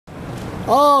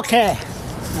Okay,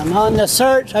 I'm on the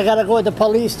search. I gotta go to the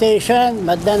police station,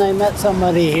 but then I met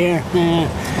somebody here.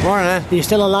 Morning. You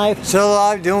still alive? Still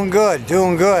alive, doing good,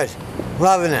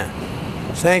 loving it.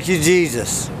 Thank you,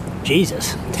 Jesus.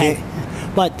 Jesus.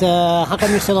 But how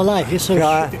come you're still alive? You're so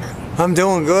I'm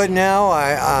doing good now.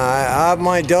 I have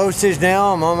my dosage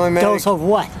now. I'm on my dose of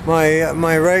what?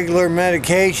 My regular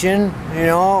medication, you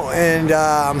know, and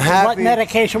I'm happy. What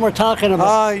medication we're talking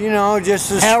about? You know, just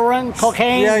heroin,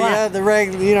 cocaine. Yeah, what? yeah, the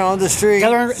regular, you know, the street.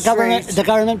 The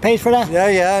government pays for that. Yeah,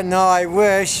 yeah. No, I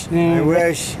wish. I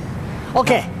wish.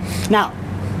 Okay, now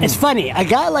it's funny. A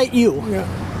guy like you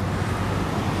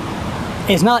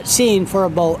is not seen for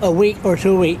about a week or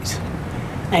 2 weeks.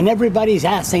 And everybody's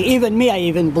asking, even me, I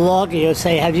even blog you,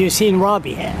 say, have you seen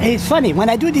Robbie? It's funny, when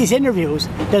I do these interviews,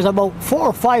 there's about 400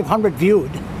 or 500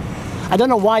 viewed. I don't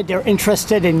know why they're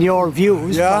interested in your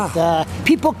views, but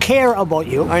people care about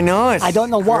you. I know, it's I don't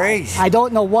know why. great. I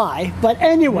don't know why, but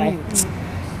anyway.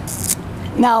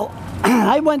 Now,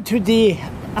 I've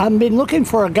been looking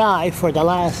for a guy for the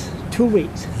last 2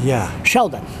 weeks. Yeah.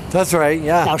 Sheldon. That's right,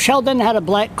 yeah. Now, Sheldon had a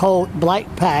black coat, black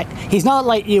pack. He's not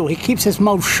like you. He keeps his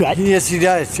mouth shut. Yes, he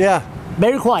does, yeah.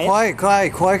 Very quiet.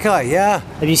 Quiet, yeah.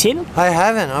 Have you seen him? I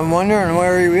haven't. I'm wondering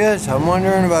where he is. I'm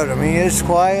wondering about him. He is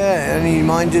quiet and he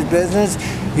minds his business.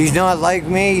 He's not like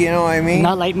me, you know what I mean?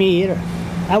 Not like me either.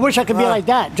 I wish I could be like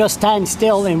that. Just stand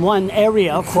still in one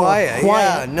area. Quiet.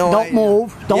 Yeah. No, don't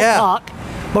move. Don't talk.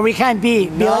 But we can't be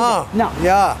like that. No.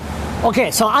 Yeah.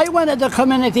 Okay, so I went to the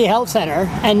community health center,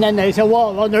 and then they said,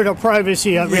 well, under the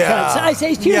privacy of Yeah. So I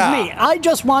say, excuse me, I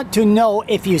just want to know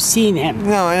if you've seen him.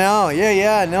 No, I know.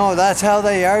 Yeah. No, that's how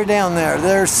they are down there.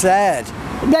 They're sad.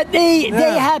 That they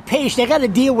have patience. They got to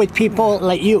deal with people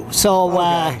like you. So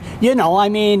you know, I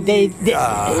mean,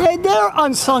 they're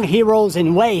unsung heroes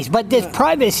in ways. But this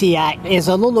Privacy Act is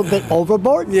a little bit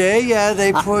overboard. Yeah.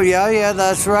 They put. Yeah.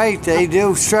 That's right. They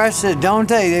do stress it, don't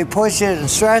they? They push it and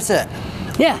stress it.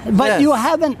 Yeah, but you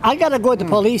haven't. I got to go to the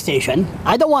police station.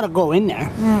 I don't want to go in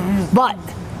there. But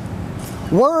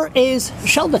where is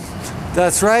Sheldon?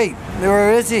 That's right.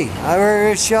 Where is he? Where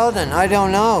is Sheldon? I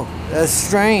don't know. That's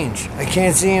strange. I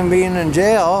can't see him being in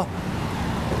jail.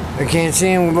 I can't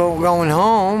see him going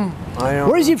home.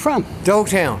 Where is he from?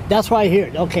 Doketown. That's why I hear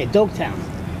it. Okay, Doketown.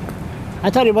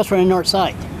 I thought he was from the north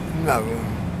side. No.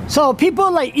 So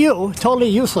people like you, totally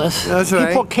useless. That's right.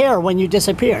 People care when you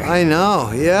disappear. I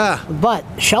know, yeah. But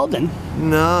Sheldon?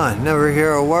 No, never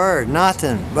hear a word,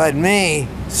 nothing. But me,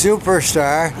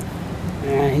 superstar.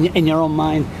 In your own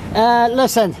mind.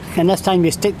 Listen, and next time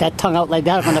you stick that tongue out like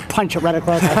that, I'm going to punch it right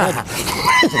across the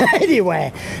head.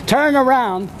 Anyway, turn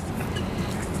around.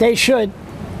 They should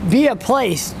be a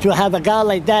place to have a guy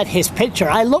like that, his picture.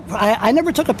 I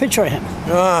never took a picture of him.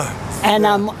 And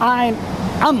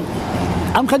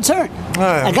I'm concerned.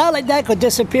 A guy like that could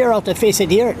disappear off the face of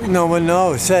the earth. No one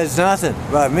knows, says nothing.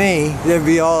 But me, they'd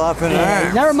be all up in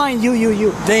arms. Never mind you.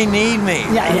 They need me.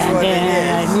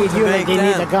 I need you like they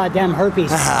need the goddamn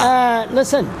herpes.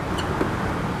 Listen,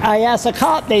 I asked a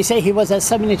cop, they say he was at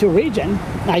 72 Region.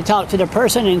 I talked to the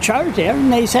person in charge there,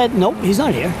 and they said, nope, he's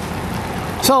not here.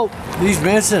 So... He's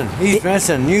missing.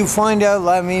 You find out,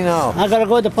 let me know. I gotta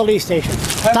go to the police station.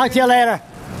 Talk to you later.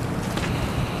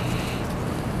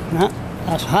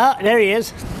 There he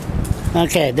is.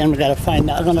 Okay, then we gotta find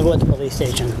out. I'm gonna go to the police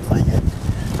station and find it.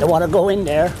 Don't want to go in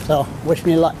there, so wish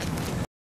me luck.